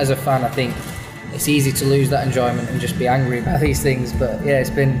to, as a fan, I think it's easy to lose that enjoyment and just be angry about these things. But yeah,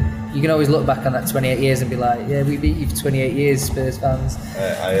 it's been, you can always look back on that 28 years and be like, yeah, we beat you for 28 years, Spurs fans.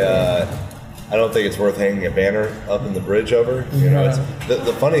 I don't think it's worth hanging a banner up in the bridge over. It's,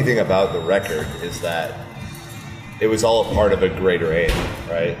 the funny thing about the record is that it was all a part of a greater aim,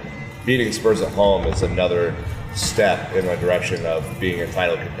 right? Beating Spurs at home is another step in the direction of being in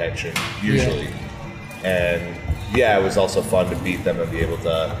title contention, usually. And it was also fun to beat them and be able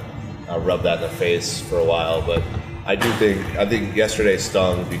to rub that in the face for a while. But I think yesterday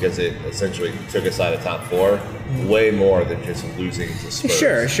stung because it essentially took us out of top four way more than just losing to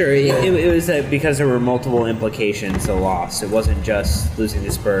Spurs. Sure. It was because there were multiple implications to loss. It wasn't just losing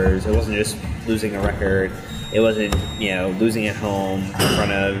to Spurs. It wasn't just losing a record. It wasn't, losing at home in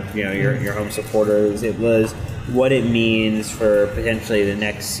front of, your home supporters. It was what it means for potentially the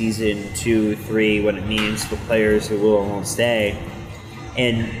next season, 2, 3, what it means for players who will or won't stay.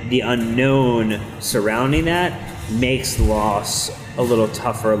 And the unknown surrounding that makes the loss a little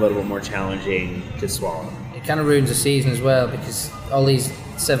tougher, a little bit more challenging to swallow. It kind of ruins the season as well, because all these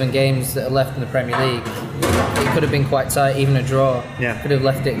 7 games that are left in the Premier League, it could have been quite tight, even a draw. Could have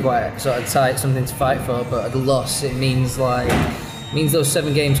left it quite sort of tight, something to fight for, but a loss, it means those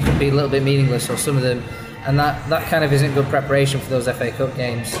 7 games could be a little bit meaningless, or some of them, and that kind of isn't good preparation for those FA Cup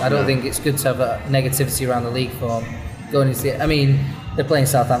games. I don't think it's good to have that negativity around the league form going into the, I mean, they're playing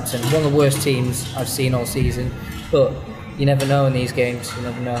Southampton, one of the worst teams I've seen all season, but you never know in these games, you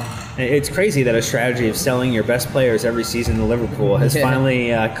never know. It's crazy that a strategy of selling your best players every season to Liverpool has finally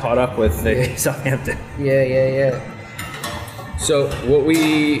caught up with Southampton. Yeah. So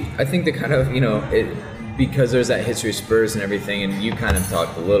I think the kind of, because there's that history of Spurs and everything, and you kind of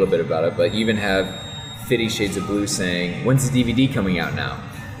talked a little bit about it, but you even have 50 Shades of Blue saying, when's the DVD coming out now?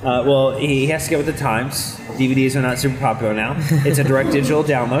 Well, he has to get with the times. DVDs are not super popular now. It's a direct digital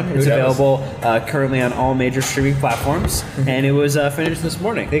download. It's available currently on all major streaming platforms, and it was finished this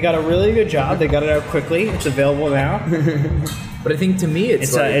morning. They got a really good job. They got it out quickly. It's available now. But I think to me,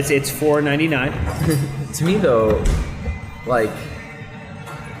 it's $4.99. To me, though,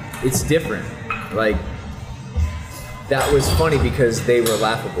 it's different. That was funny because they were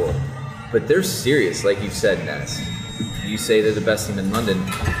laughable, but they're serious, like you said, Ness. You say they're the best team in London.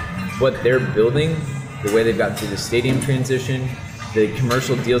 What they're building, the way they've got through the stadium transition, the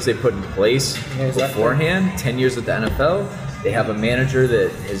commercial deals they put in place beforehand, 10 years with the NFL, they have a manager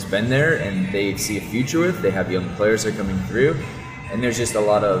that has been there and they see a future with, they have young players that are coming through, and there's just a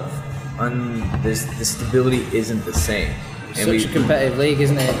lot of, the stability isn't the same. It's such a competitive league,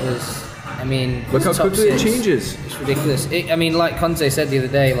 isn't it? Look how quickly it changes. It's ridiculous. Like Conte said the other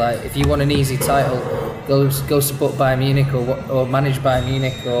day, if you want an easy title, go support Bayern Munich or manage Bayern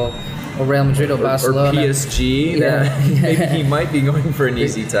Munich or Real Madrid or Barcelona. Or PSG. Maybe he might be going for an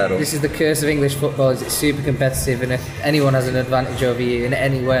easy title. This is the curse of English football, is it's super competitive, and if anyone has an advantage over you in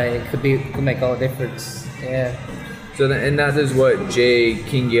any way, it could make all the difference. Yeah. So, and that is what Jay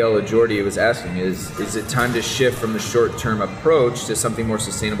King-Yale-Ajordi was asking, is it time to shift from the short-term approach to something more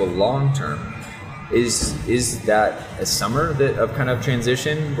sustainable long-term? Is that a summer of kind of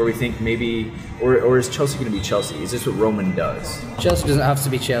transition where we think maybe, or is Chelsea going to be Chelsea? Is this what Roman does? Chelsea doesn't have to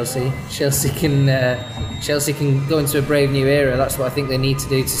be Chelsea. Chelsea can go into a brave new era. That's what I think they need to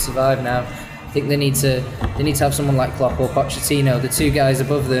do to survive now. I think they need to have someone like Klopp or Pochettino, the 2 guys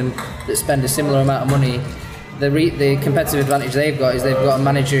above them that spend a similar amount of money, the competitive advantage they've got is they've got a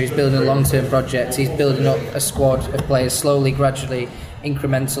manager who's building a long-term project. He's building up a squad of players slowly, gradually,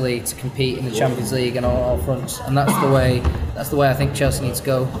 incrementally to compete in the Champions League and all fronts. And that's the way I think Chelsea needs to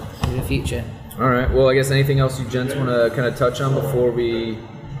go in the future. All right. Well, I guess anything else you gents want to kind of touch on before we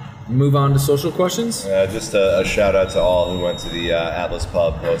move on to social questions? Just a shout out to all who went to the Atlas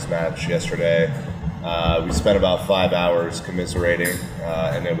Pub post-match yesterday. We spent about 5 hours commiserating,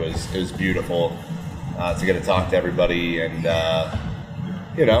 and it was beautiful to get to talk to everybody. And I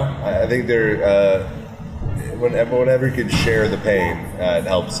think whenever you can share the pain, it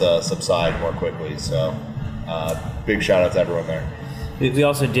helps subside more quickly. So big shout out to everyone there. We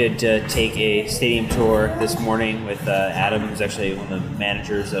also did take a stadium tour this morning with Adam, who's actually one of the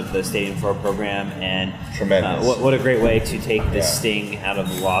managers of the Stadium Tour program, and tremendous. What a great way to take the sting out of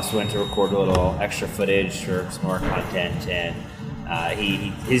the loss. We went to record a little extra footage for some more content, and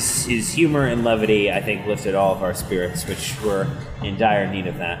his humor and levity, I think, lifted all of our spirits, which were in dire need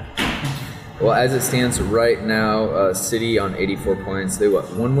of that. Well, as it stands right now, City on 84 points. They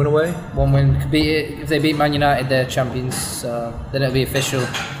one win away? One win could beat it. If they beat Man United, they're champions. So then it'll be official.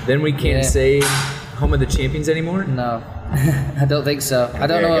 Then we can't say home of the champions anymore? No, I don't think so. I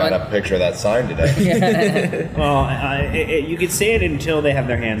don't know. I got a picture of that sign today. Well, you could say it until they have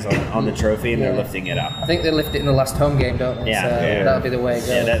their hands on the trophy and they're lifting it up. I think they lift it in the last home game, don't they? Yeah, so that'll be the way it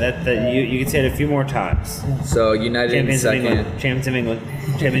goes. Yeah, you could say it a few more times. So United in second. Champions of England.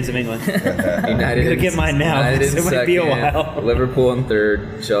 United. I'm gonna get mine now. United It might be a while. Liverpool in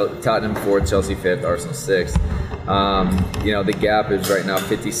third. Tottenham fourth. Chelsea fifth. Arsenal sixth. The gap is right now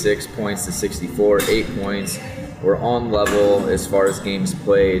 56 points to 64. 8 points. We're on level as far as games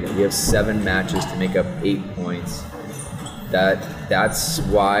played. We have 7 matches to make up 8 points. That's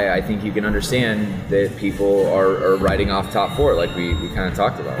why I think you can understand that people are writing off top 4, like we kind of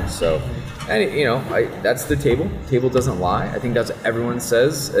talked about. So, and that's the table. Table doesn't lie. I think that's what everyone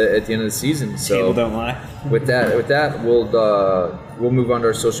says at the end of the season. So table don't lie. With that, we'll move on to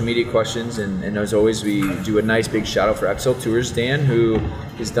our social media questions, and as always, we do a nice big shout out for XL Tours, Dan, who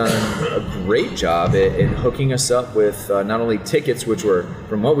has done a great job at hooking us up with not only tickets, which were,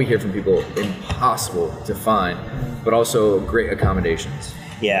 from what we hear from people, impossible to find, but also great accommodations.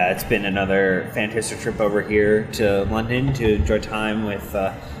 Yeah, it's been another fantastic trip over here to London to enjoy time with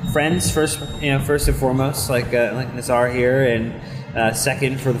friends. First and foremost, like Nazar here, and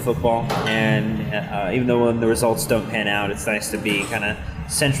second for the football. And even though when the results don't pan out, it's nice to be kind of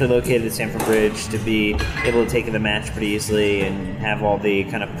centrally located at Stamford Bridge, to be able to take in the match pretty easily and have all the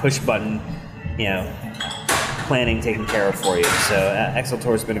kind of push button, planning taken care of for you. So XL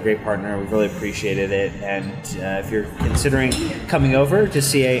Tour has been a great partner. We've really appreciated it. And if you're considering coming over to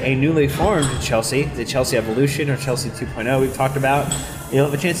see a newly formed Chelsea, the Chelsea Evolution or Chelsea 2.0 we've talked about, you'll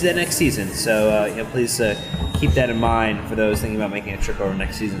have a chance to do that next season. So please keep that in mind for those thinking about making a trip over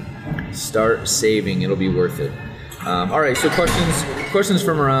next season. Start saving. It'll be worth it. All right, so questions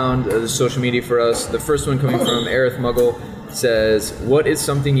from around the social media for us. The first one coming from Aerith Muggle says, what is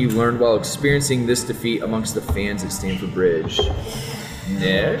something you learned while experiencing this defeat amongst the fans at Stamford Bridge?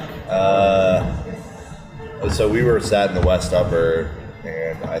 Nick? So we were sat in the West Upper,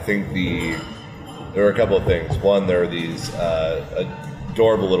 and I think there were a couple of things. One, there were these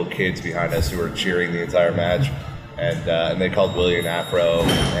adorable little kids behind us who were cheering the entire match, and they called Willie an Afro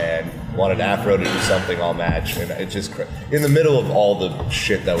and wanted Afro to do something all match, and it just, in the middle of all the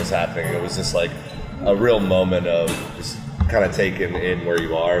shit that was happening, it was just like a real moment of just kind of taking in where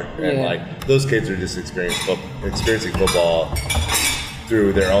you are, and like those kids are just experiencing football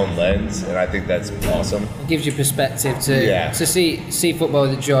through their own lens, and I think that's awesome. It gives you perspective to see football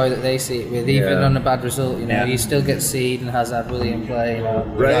with the joy that they see it with, even on a bad result. You still get Seed and Hazard, William play.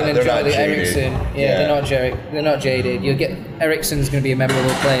 They're not jaded. Ericsson, they're not jaded. You'll get Ericsson's going to be a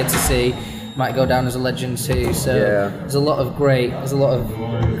memorable player to see. Might go down as a legend too. So there's a lot of great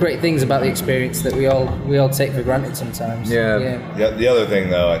things about the experience that we all take for granted sometimes. The other thing,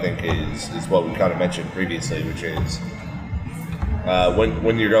 though, I think is what we kind of mentioned previously, which is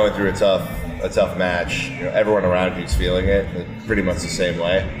when you're going through a tough match, everyone around you is feeling it pretty much the same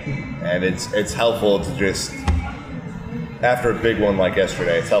way, and it's helpful to just, after a big one like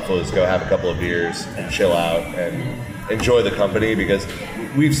yesterday, it's helpful to just go have a couple of beers and chill out and enjoy the company, because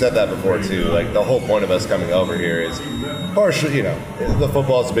we've said that before too. Like, the whole point of us coming over here is partially, the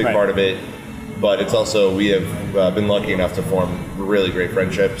football is a big part of it, but it's also, we have been lucky enough to form really great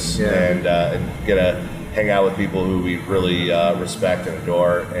friendships and get to hang out with people who we really respect and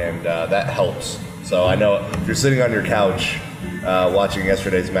adore, and that helps. So I know if you're sitting on your couch watching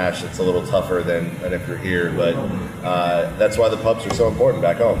yesterday's match, it's a little tougher than if you're here. But that's why the pubs are so important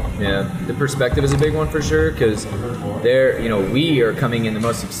back home. Yeah, the perspective is a big one for sure, because we are coming in the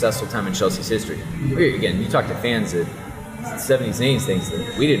most successful time in Chelsea's history. Again, you talk to fans that 70s and 80s things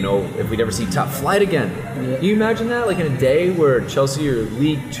that we didn't know if we'd ever see top flight again. Yeah. Can you imagine that? Like in a day where Chelsea are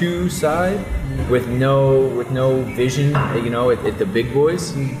League 2 side with no vision, at the big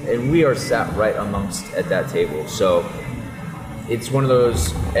boys, and we are sat right amongst at that table. So it's one of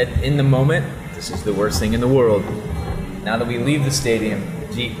those, in the moment, this is the worst thing in the world. Now that we leave the stadium,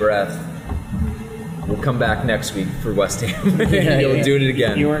 deep breath. We'll come back next week for West Ham. We'll do it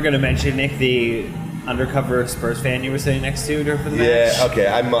again. You weren't going to mention, Nick, the undercover Spurs fan you were sitting next to for the match? Yeah, okay,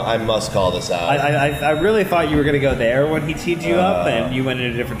 I must call this out. I really thought you were going to go there when he teed you up, and you went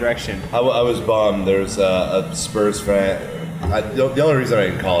in a different direction. I was bummed. There was a Spurs fan. The only reason I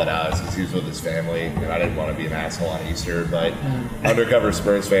didn't call it out is because he was with his family, and I didn't want to be an asshole on Easter, but undercover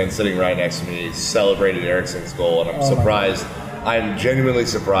Spurs fan sitting right next to me celebrated Eriksen's goal, and I'm surprised. I'm genuinely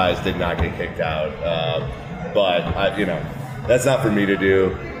surprised did not get kicked out. But, that's not for me to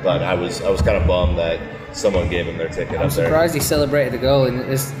do. But I was kind of bummed that someone gave him their ticket I'm up there. surprised he celebrated the goal, and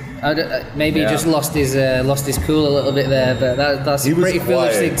maybe he just lost his cool a little bit there. But that's a pretty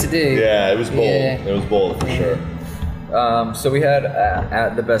foolish thing to do. Yeah, it was bold. Yeah. It was bold for sure. So we had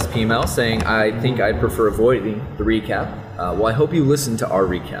at the best PML saying, I think I'd prefer avoiding the recap. Well, I hope you listen to our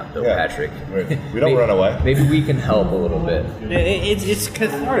recap, though, Patrick. We don't run away. Maybe we can help a little bit. It's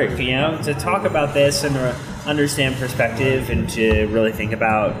cathartic, to talk about this and understand perspective and to really think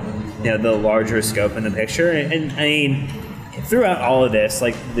about the larger scope in the picture. And I mean, throughout all of this,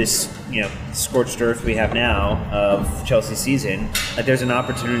 like this, scorched earth we have now of Chelsea season, like there's an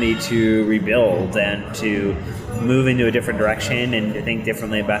opportunity to rebuild and to move into a different direction and to think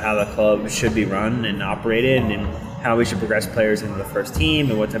differently about how the club should be run and operated and how we should progress players into the first team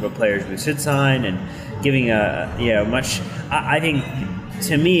and what type of players we should sign and giving I think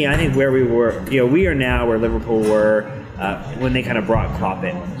where we were, we are now where Liverpool were when they kind of brought Klopp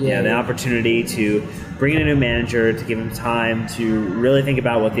in. The opportunity to bring in a new manager, to give him time to really think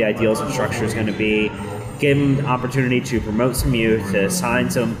about what the ideals and structure is going to be, give him the opportunity to promote some youth, to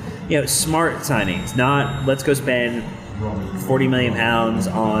sign some smart signings, not let's go spend £40 million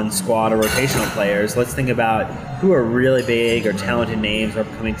on squad or rotational players. Let's think about who are really big or talented names or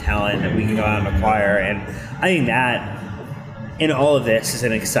upcoming talent that we can go out and acquire. And I think that in all of this is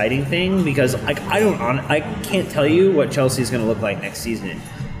an exciting thing because I can't tell you what Chelsea is going to look like next season.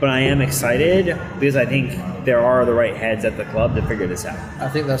 But I am excited because I think there are the right heads at the club to figure this out. I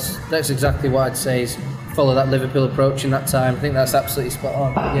think that's exactly what I'd say is follow that Liverpool approach in that time. I think that's absolutely spot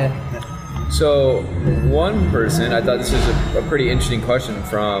on. Yeah. So one person, I thought this was a pretty interesting question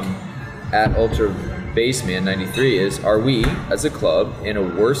from at Ultra Baseman 93 is, are we as a club in a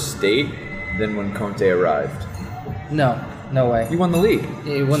worse state than when Conte arrived? No way. He won the league.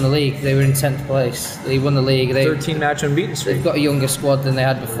 He won the league. They were in 10th place. He won the league. 13-match unbeaten streak. They've got a younger squad than they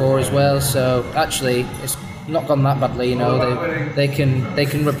had before as well. So actually, it's not gone that badly. They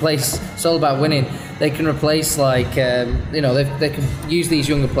can replace. It's all about winning. They can replace they can use these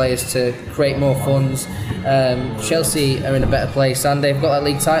younger players to create more funds. Chelsea are in a better place, and they've got that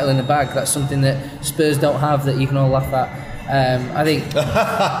league title in the bag. That's something that Spurs don't have that you can all laugh at. I think.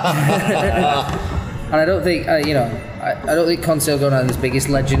 And I don't think, I don't think Conte will go down as the biggest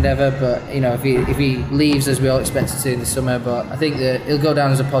legend ever, but, if he leaves as we all expected to in the summer, but I think that he'll go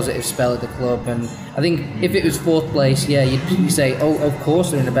down as a positive spell at the club, and I think if it was 4th place, you'd say, oh, of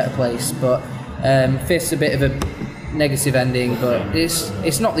course they're in a better place, but 5th's a bit of a negative ending, but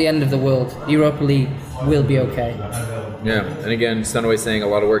it's not the end of the world. Europa League will be okay. Yeah, and again, Sunway saying a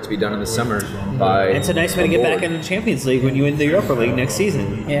lot of work to be done in the summer by It's a nice way to get back in the Champions League when you win the Europa League next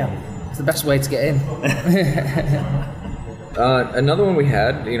season. Yeah. It's the best way to get in. Another one we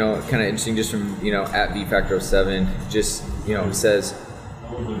had, kind of interesting, just from at VFactor07, just says,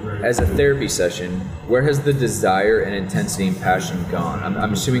 as a therapy session, where has the desire and intensity and passion gone?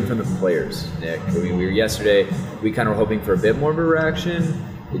 I'm assuming from the players, Nick. I mean, yesterday, we kind of were hoping for a bit more of a reaction.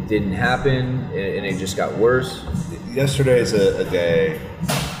 It didn't happen, and it just got worse. Yesterday is a day.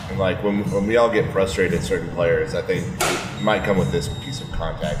 And when we all get frustrated at certain players, I think it might come with this piece of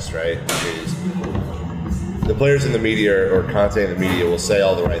context, right? Which is the players in the media or Conte in the media will say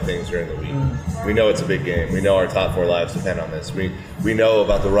all the right things during the week. We know it's a big game. We know our top 4 lives depend on this. We know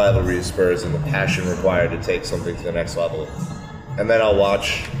about the rivalry of Spurs and the passion required to take something to the next level. And then I'll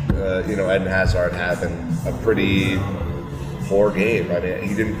watch, Eden Hazard having a pretty poor game. I mean,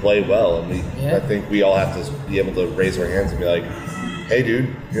 he didn't play well, and I think we all have to be able to raise our hands and be like, hey,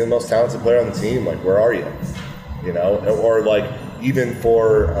 dude, you're the most talented player on the team. Where are you? you know, or like even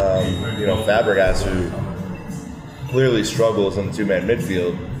for Fabregas, who clearly struggles in the two-man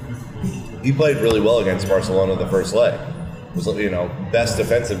midfield. He played really well against Barcelona the first leg. It was, best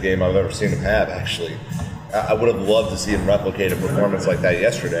defensive game I've ever seen him have, actually. I would have loved to see him replicate a performance like that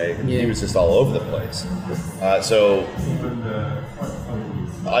yesterday. Yeah. He was just all over the place. So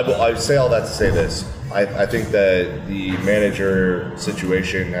I say all that to say this. I think that the manager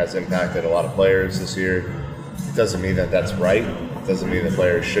situation has impacted a lot of players this year. It doesn't mean that that's right. It doesn't mean that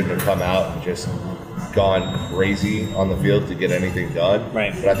players shouldn't have come out and just gone crazy on the field to get anything done.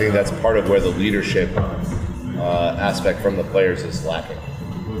 Right. But I think that's part of where the leadership aspect from the players is lacking.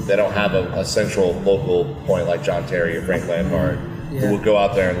 They don't have a central focal point like John Terry or Frank Lampard who will go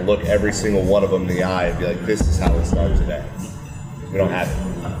out there and look every single one of them in the eye and be like, this is how it's done today. We don't have it.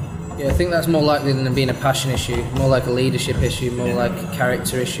 Yeah, I think that's more likely than being a passion issue, more like a leadership issue, more like a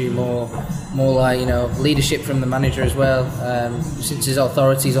character issue, more like, leadership from the manager as well. Since his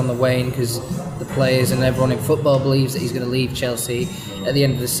authority's on the wane because the players and everyone in football believes that he's going to leave Chelsea at the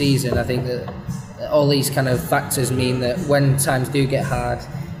end of the season, I think that all these kind of factors mean that when times do get hard,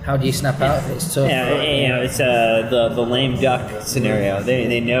 how do you snap out of it? It's tough. Yeah, it's the lame duck scenario.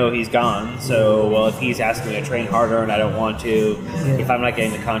 They know he's gone, so if he's asking me to train harder and I don't want to, if I'm not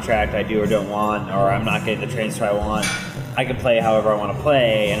getting the contract I do or don't want, or I'm not getting the transfer I want, I can play however I want to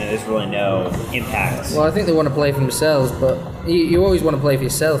play, and there's really no impact. Well, I think they want to play for themselves, but you always want to play for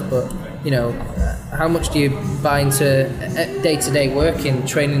yourself, but how much do you buy into day-to-day work in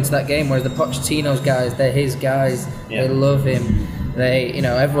training into that game? Whereas the Pochettino's guys, they're his guys, they love him. They,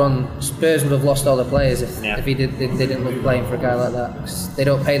 everyone, Spurs would have lost all the players if they didn't love playing for a guy like that. 'Cause they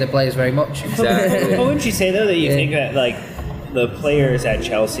don't pay the players very much. Exactly. But wouldn't you say though that you think that the players at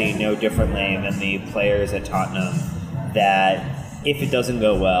Chelsea know differently than the players at Tottenham, that if it doesn't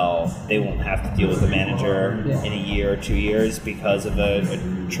go well, they won't have to deal with the manager in a year or 2 years because of a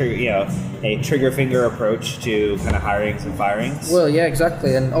trigger finger approach to kind of hirings and firings? Well, yeah,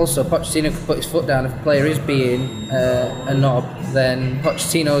 exactly. And also, Pochettino could put his foot down. If a player is being a knob, then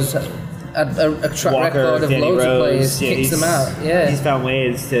Pochettino's a track record of Danny loads Rose, of players, kicks them out. Yeah, he's found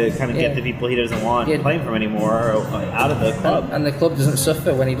ways to kind of get the people he doesn't want playing for him anymore out of the club. And the club doesn't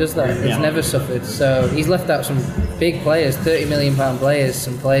suffer when he does that. It's never suffered. So he's left out some big players, £30 million players,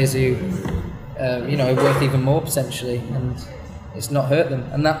 some players who, are worth even more potentially, and it's not hurt them.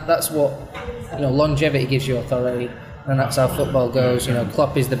 And that's what, longevity gives you authority. And that's how football goes.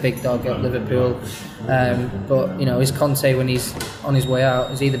 Klopp is the big dog at Liverpool, but is Conte when he's on his way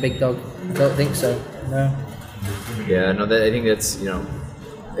out? Is he the big dog? I don't think so. No. Yeah, no. I think that's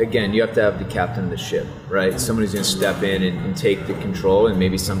again, you have to have the captain of the ship, right? Someone who's going to step in and take the control, and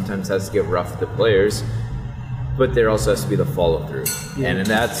maybe sometimes has to get rough with the players. But there also has to be the follow through, and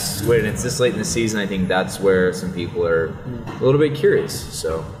that's when it's this late in the season. I think that's where some people are a little bit curious.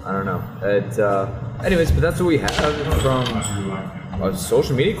 So I don't know. Anyways, but that's what we have from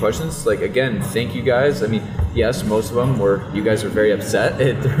social media questions. Again, thank you guys. I mean, yes, most of them were. You guys were very upset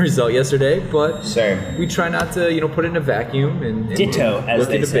at the result yesterday, but same. We try not to put it in a vacuum and ditto as look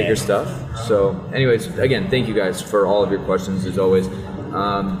they into say. Bigger stuff. So, anyways, again, thank you guys for all of your questions as always.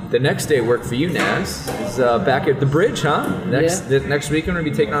 The next day work for you, Naz, is back at the Bridge, huh? Next week we're going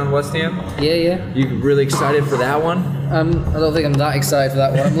to be taking on West Ham. Yeah. You really excited for that one? I don't think I'm that excited for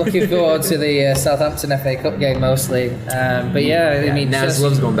that one. I'm looking forward to the Southampton FA Cup game mostly. But I mean, Naz Chelsea,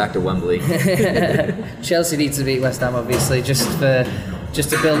 loves going back to Wembley. Chelsea needs to beat West Ham, obviously, just to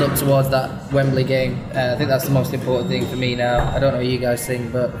build up towards that Wembley game. I think that's the most important thing for me now. I don't know what you guys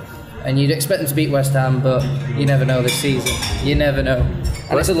think, and you'd expect them to beat West Ham, but you never know this season. You never know.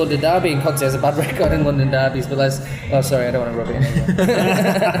 And it's a London derby, and Conte has a bad record in London derbies, but sorry, I don't want to rub it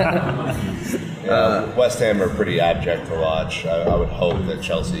in. West Ham are pretty abject to watch. I would hope that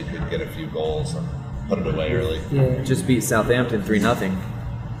Chelsea could get a few goals and put it away early. Yeah. Just beat Southampton 3-0.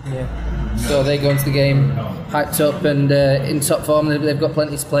 Yeah. So they go into the game hyped up and in top form. They've got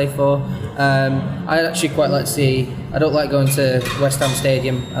plenty to play for. I'd actually quite like to see. I don't like going to West Ham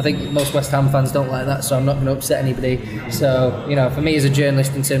Stadium. I think most West Ham fans don't like that, so I'm not going to upset anybody. So for me as a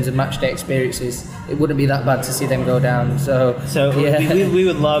journalist, in terms of match day experiences, it wouldn't be that bad to see them go down. So we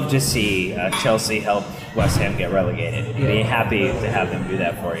would love to see Chelsea help West Ham get relegated. Be happy to have them do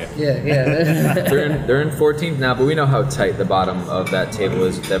that for you. Yeah. They're in 14th now, but we know how tight the bottom of that table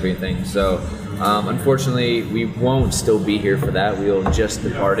is with everything. So unfortunately, we won't still be here for that. We'll just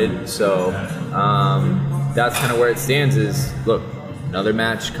departed. So that's kind of where it stands. Is look, another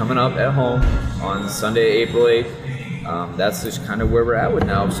match coming up at home on Sunday, April 8th. That's just kind of where we're at with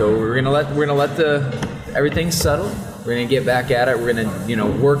now. So we're gonna let everything settle. We're going to get back at it. We're going to,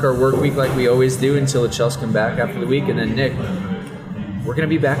 work our work week like we always do until the Chelsea come back after the week. And then, Nick, we're going to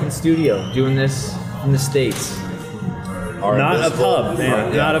be back in the studio doing this in the States. Not a pub,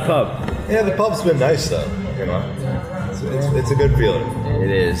 man. Not a pub. Yeah, the pub's been nice, though. It's a good feeling.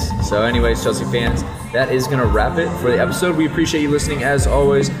 It is. So anyways, Chelsea fans, that is going to wrap it for the episode. We appreciate you listening as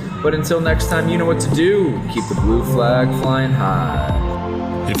always. But until next time, you know what to do. Keep the blue flag flying high.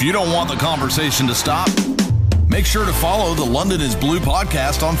 If you don't want the conversation to stop, make sure to follow the London is Blue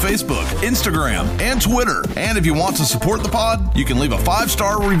podcast on Facebook, Instagram, and Twitter. And if you want to support the pod, you can leave a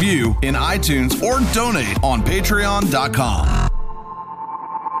 5-star review in iTunes or donate on patreon.com.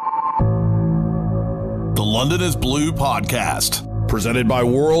 The London is Blue podcast, presented by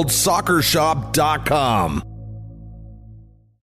WorldSoccerShop.com.